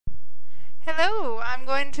Hello, I'm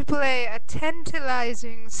going to play a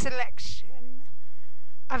tantalizing selection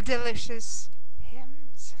of delicious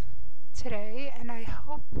hymns today, and I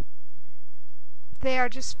hope they are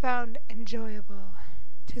just found enjoyable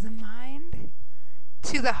to the mind,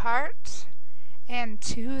 to the heart, and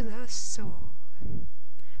to the soul.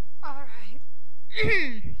 Alright.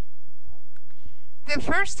 The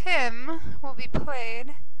first hymn that will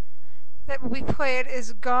be played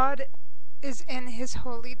is God is in His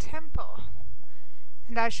holy temple.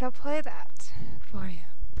 And I shall play that for you.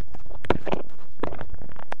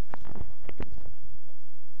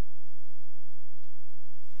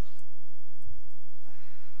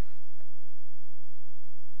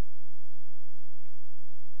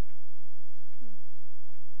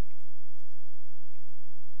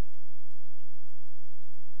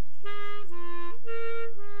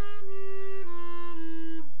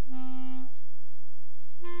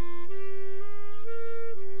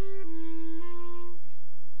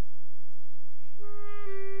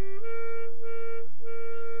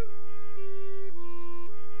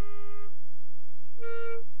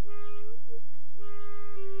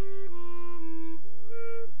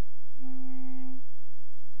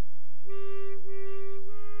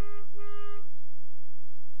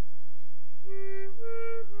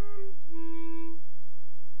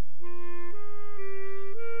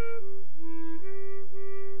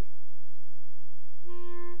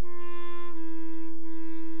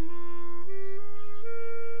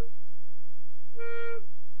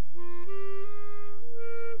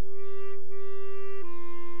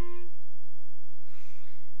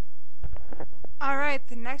 Alright,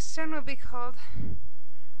 the next one will be called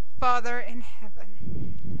Father in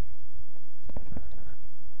Heaven.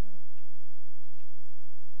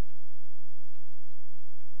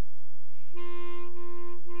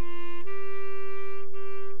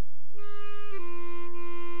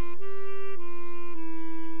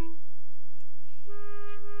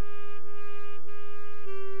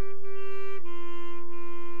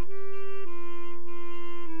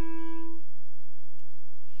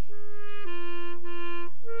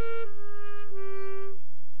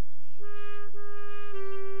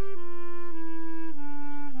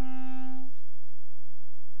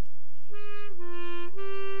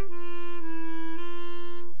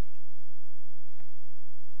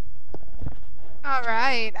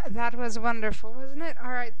 Alright, that was wonderful, wasn't it?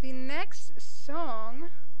 Alright, the next song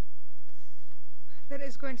that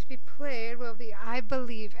is going to be played will be I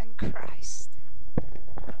Believe in Christ.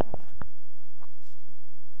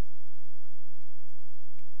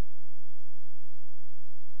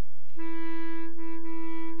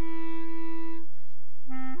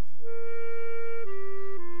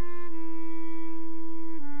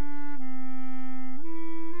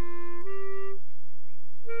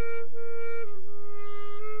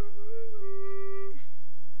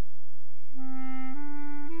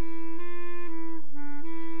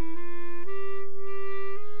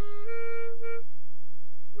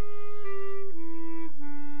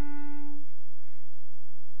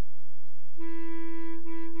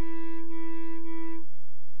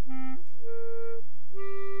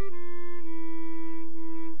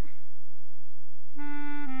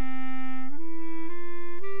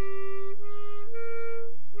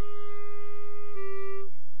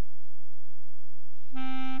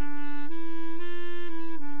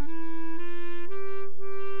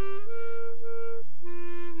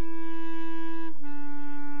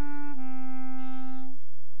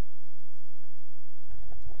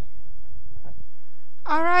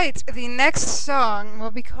 Alright, the next song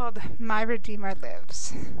will be called My Redeemer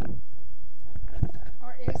Lives.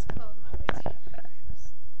 Or is called My Redeemer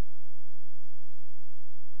Lives.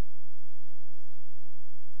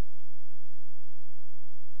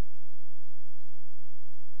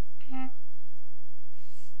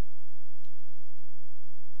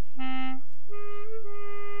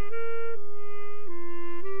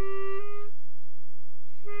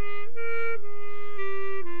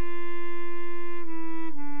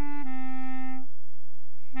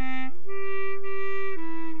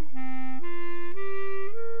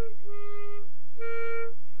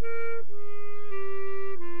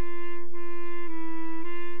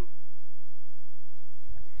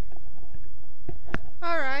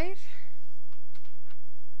 Alright.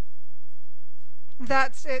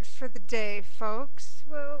 That's it for the day, folks.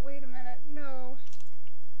 Well, wait a minute. No.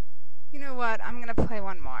 You know what? I'm going to play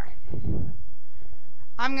one more.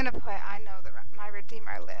 I'm going to play I Know That My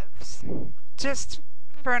Redeemer Lives. Just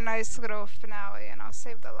for a nice little finale, and I'll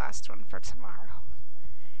save the last one for tomorrow.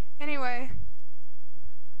 Anyway,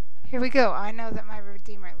 here we go. I know that my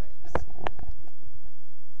Redeemer lives.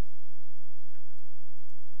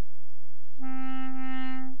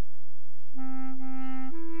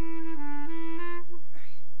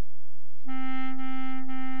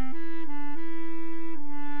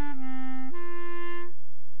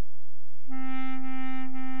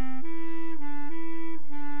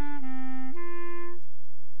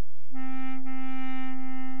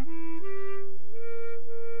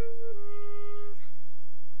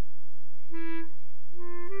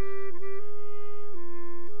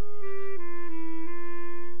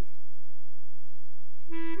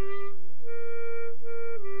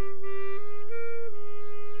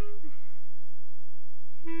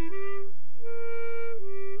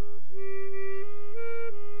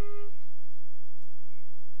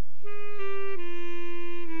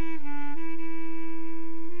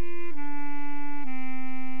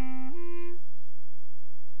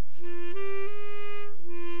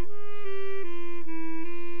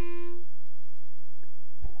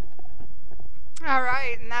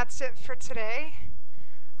 that's it for today.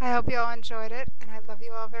 I hope you all enjoyed it, and I love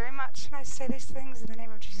you all very much. And I say these things in the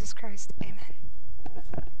name of Jesus Christ.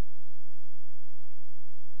 Amen.